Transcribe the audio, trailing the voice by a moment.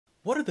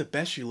What are the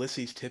best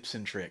Ulysses tips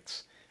and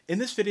tricks? In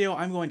this video,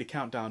 I'm going to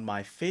count down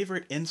my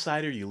favorite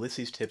insider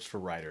Ulysses tips for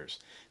writers.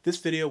 This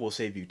video will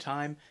save you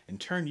time and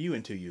turn you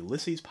into a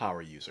Ulysses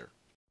power user.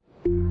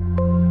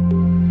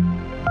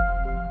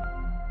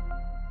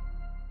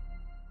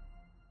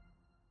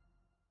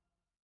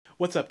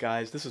 What's up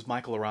guys, this is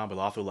Michael Aram with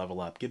Author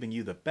Level Up, giving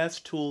you the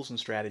best tools and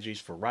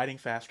strategies for writing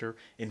faster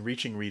and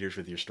reaching readers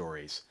with your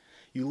stories.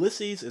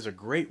 Ulysses is a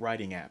great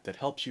writing app that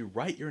helps you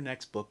write your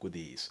next book with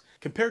ease.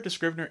 Compared to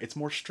Scrivener, it's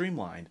more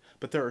streamlined,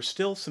 but there are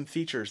still some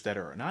features that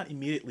are not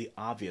immediately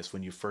obvious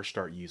when you first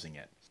start using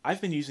it.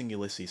 I've been using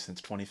Ulysses since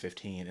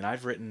 2015, and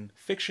I've written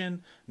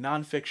fiction,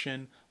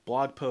 nonfiction,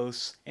 blog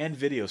posts, and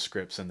video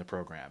scripts in the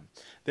program.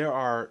 There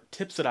are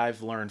tips that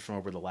I've learned from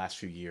over the last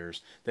few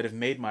years that have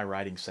made my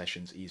writing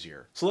sessions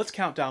easier. So let's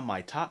count down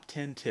my top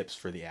 10 tips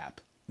for the app.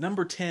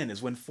 Number 10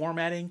 is when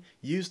formatting,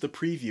 use the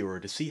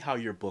previewer to see how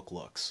your book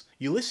looks.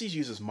 Ulysses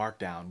uses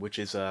Markdown, which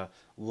is a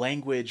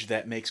language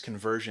that makes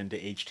conversion to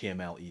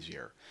HTML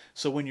easier.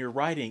 So when you're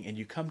writing and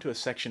you come to a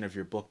section of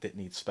your book that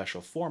needs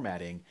special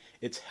formatting,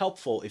 it's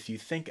helpful if you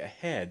think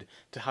ahead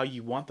to how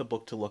you want the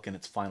book to look in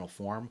its final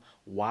form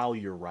while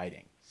you're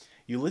writing.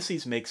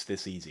 Ulysses makes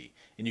this easy,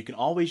 and you can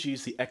always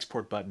use the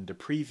export button to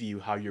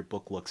preview how your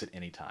book looks at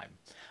any time.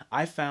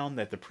 I found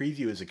that the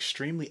preview is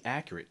extremely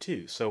accurate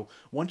too, so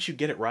once you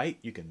get it right,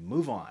 you can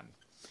move on.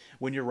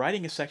 When you're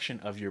writing a section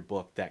of your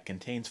book that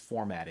contains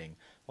formatting,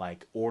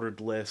 like ordered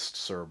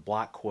lists or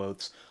block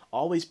quotes,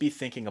 always be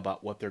thinking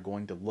about what they're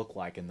going to look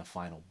like in the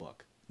final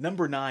book.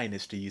 Number 9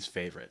 is to use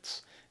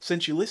favorites.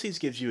 Since Ulysses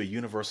gives you a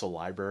universal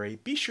library,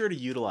 be sure to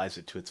utilize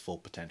it to its full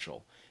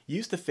potential.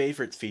 Use the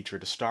favorites feature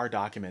to star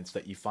documents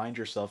that you find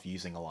yourself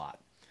using a lot.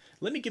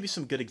 Let me give you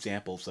some good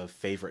examples of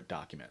favorite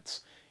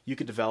documents. You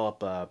could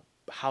develop a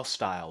house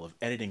style of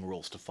editing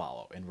rules to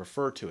follow and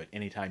refer to it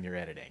anytime you're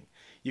editing.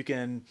 You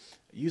can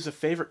use a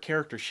favorite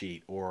character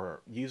sheet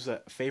or use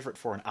a favorite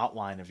for an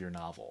outline of your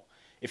novel.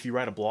 If you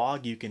write a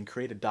blog, you can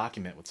create a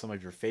document with some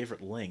of your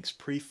favorite links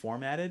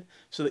pre-formatted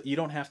so that you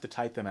don't have to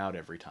type them out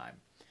every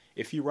time.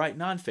 If you write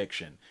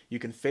nonfiction, you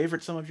can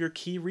favorite some of your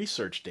key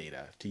research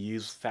data to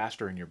use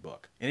faster in your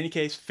book. In any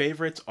case,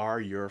 favorites are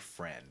your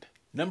friend.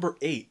 Number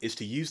 8 is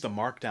to use the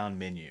Markdown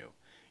menu.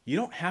 You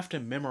don't have to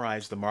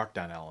memorize the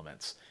Markdown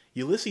elements.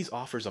 Ulysses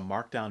offers a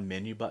Markdown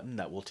menu button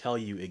that will tell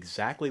you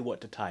exactly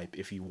what to type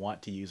if you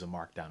want to use a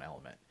Markdown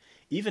element.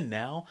 Even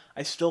now,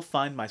 I still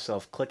find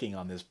myself clicking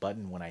on this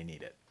button when I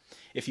need it.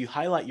 If you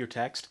highlight your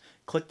text,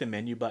 click the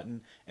menu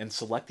button, and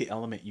select the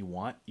element you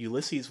want,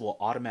 Ulysses will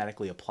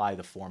automatically apply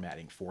the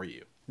formatting for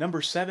you.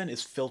 Number 7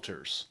 is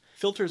filters.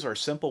 Filters are a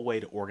simple way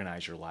to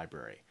organize your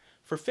library.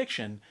 For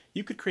fiction,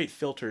 you could create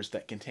filters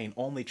that contain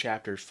only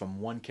chapters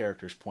from one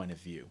character's point of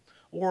view.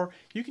 Or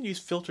you can use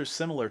filters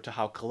similar to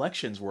how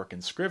collections work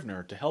in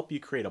Scrivener to help you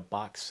create a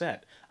box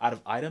set out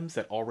of items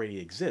that already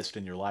exist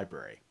in your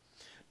library.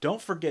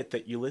 Don't forget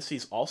that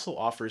Ulysses also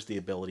offers the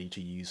ability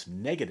to use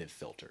negative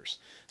filters.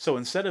 So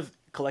instead of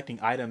collecting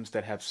items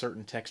that have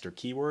certain text or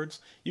keywords,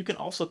 you can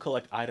also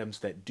collect items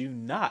that do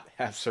not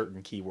have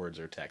certain keywords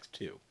or text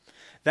too.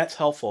 That's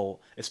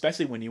helpful,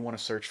 especially when you want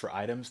to search for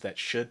items that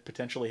should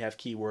potentially have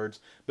keywords,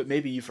 but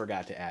maybe you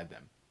forgot to add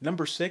them.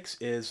 Number 6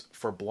 is,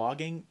 for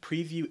blogging,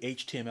 preview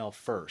HTML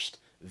first,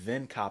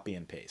 then copy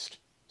and paste.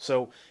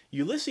 So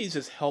Ulysses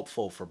is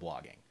helpful for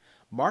blogging.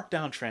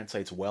 Markdown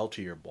translates well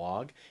to your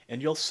blog,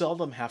 and you'll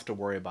seldom have to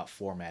worry about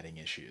formatting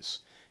issues.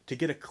 To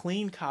get a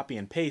clean copy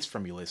and paste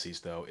from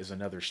Ulysses, though, is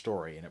another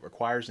story, and it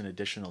requires an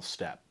additional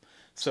step.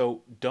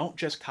 So don't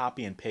just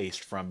copy and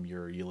paste from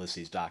your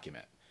Ulysses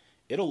document.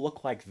 It'll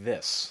look like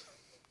this.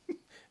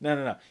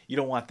 No, you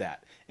don't want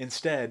that.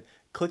 Instead,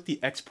 click the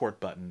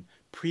export button,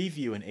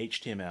 preview in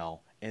HTML,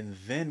 and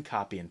then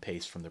copy and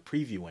paste from the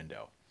preview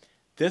window.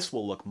 This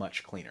will look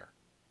much cleaner.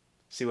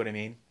 See what I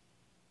mean?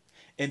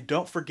 And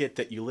don't forget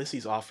that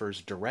Ulysses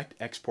offers direct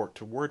export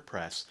to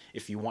WordPress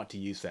if you want to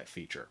use that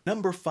feature.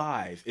 Number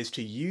 5 is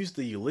to use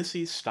the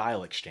Ulysses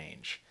style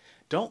exchange.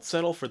 Don't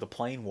settle for the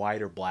plain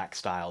white or black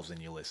styles in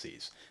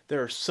Ulysses.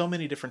 There are so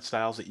many different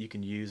styles that you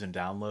can use and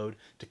download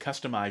to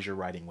customize your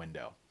writing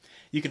window.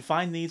 You can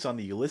find these on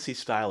the Ulysses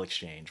Style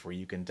Exchange, where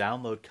you can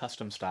download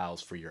custom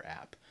styles for your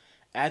app.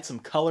 Add some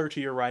color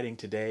to your writing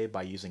today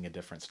by using a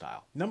different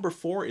style. Number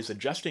 4 is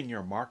adjusting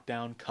your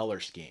Markdown color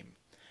scheme.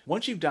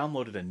 Once you've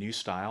downloaded a new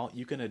style,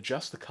 you can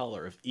adjust the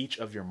color of each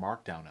of your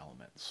Markdown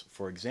elements.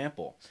 For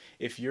example,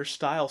 if your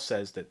style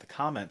says that the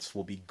comments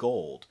will be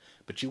gold,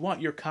 but you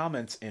want your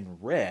comments in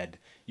red,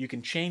 you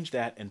can change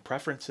that in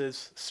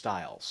Preferences,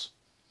 Styles.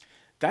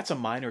 That's a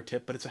minor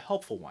tip, but it's a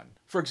helpful one.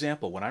 For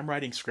example, when I'm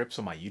writing scripts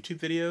on my YouTube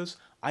videos,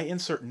 I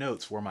insert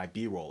notes where my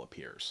B-roll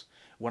appears.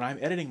 When I'm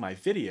editing my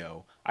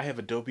video, I have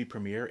Adobe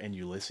Premiere and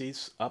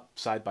Ulysses up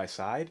side by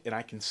side, and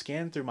I can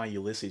scan through my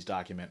Ulysses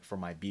document for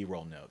my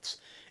B-roll notes.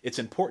 It's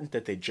important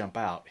that they jump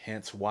out,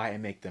 hence why I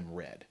make them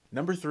red.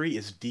 Number 3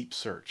 is deep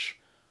search.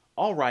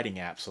 All writing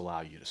apps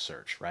allow you to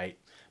search, right?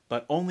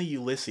 But only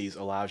Ulysses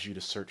allows you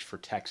to search for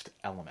text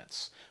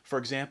elements. For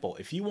example,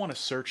 if you want to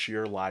search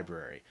your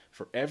library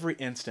for every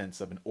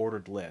instance of an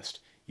ordered list,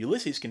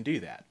 Ulysses can do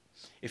that.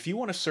 If you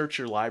want to search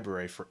your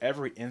library for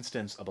every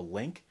instance of a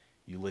link,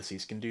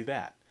 Ulysses can do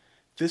that.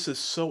 This is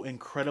so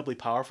incredibly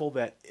powerful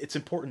that its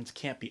importance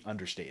can't be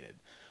understated.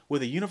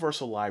 With a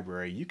universal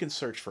library, you can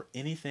search for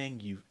anything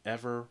you've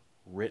ever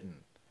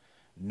written.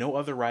 No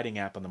other writing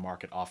app on the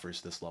market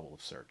offers this level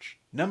of search.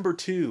 Number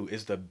 2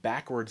 is the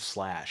backward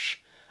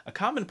slash. A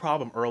common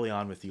problem early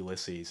on with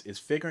Ulysses is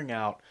figuring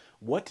out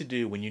what to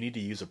do when you need to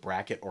use a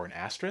bracket or an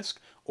asterisk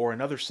or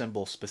another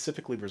symbol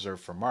specifically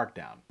reserved for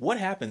markdown. What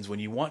happens when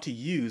you want to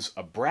use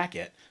a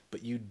bracket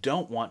but you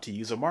don't want to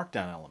use a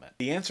markdown element?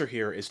 The answer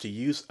here is to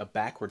use a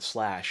backward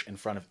slash in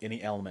front of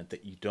any element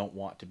that you don't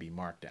want to be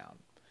marked down.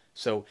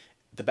 So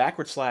the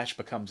backward slash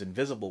becomes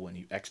invisible when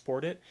you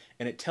export it,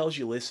 and it tells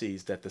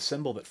Ulysses that the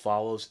symbol that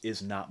follows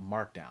is not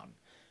markdown.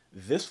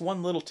 This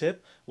one little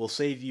tip will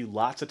save you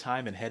lots of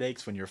time and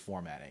headaches when you're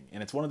formatting,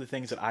 and it's one of the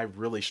things that I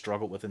really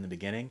struggled with in the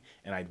beginning,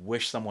 and I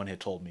wish someone had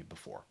told me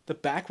before. The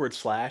backward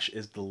slash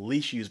is the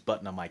least used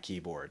button on my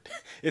keyboard.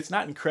 It's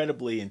not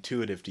incredibly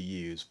intuitive to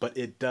use, but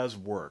it does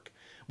work.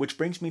 Which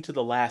brings me to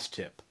the last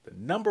tip. The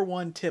number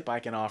 1 tip I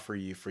can offer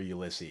you for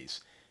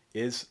Ulysses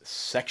is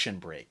section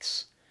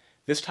breaks.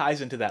 This ties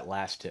into that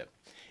last tip.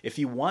 If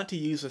you want to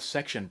use a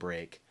section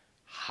break,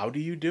 how do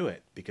you do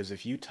it? Because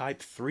if you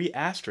type 3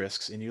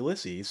 asterisks in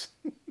Ulysses,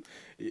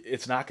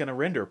 it's not going to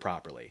render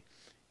properly.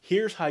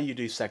 Here's how you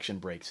do section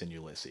breaks in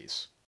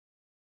Ulysses.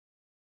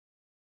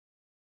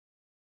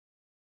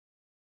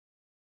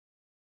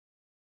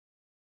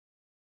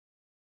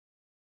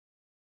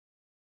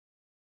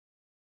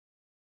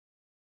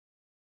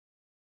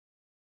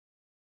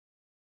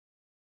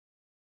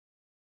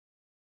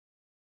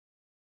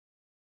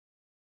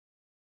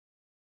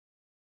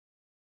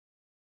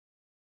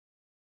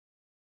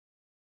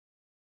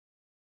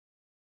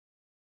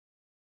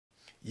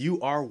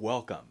 You are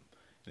welcome.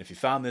 And if you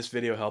found this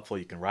video helpful,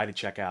 you can write a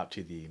check out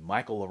to the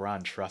Michael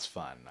Laron Trust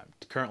Fund. I'm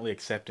currently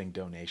accepting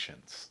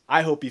donations.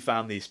 I hope you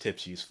found these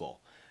tips useful.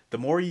 The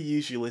more you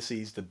use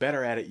Ulysses, the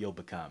better at it you'll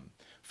become.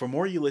 For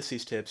more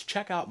Ulysses tips,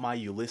 check out my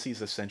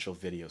Ulysses Essential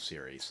video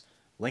series.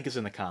 Link is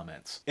in the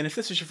comments. And if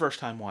this is your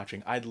first time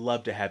watching, I'd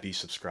love to have you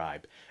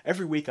subscribe.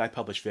 Every week I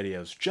publish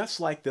videos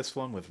just like this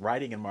one with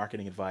writing and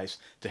marketing advice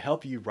to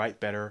help you write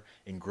better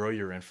and grow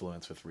your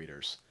influence with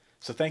readers.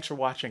 So thanks for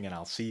watching, and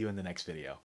I'll see you in the next video.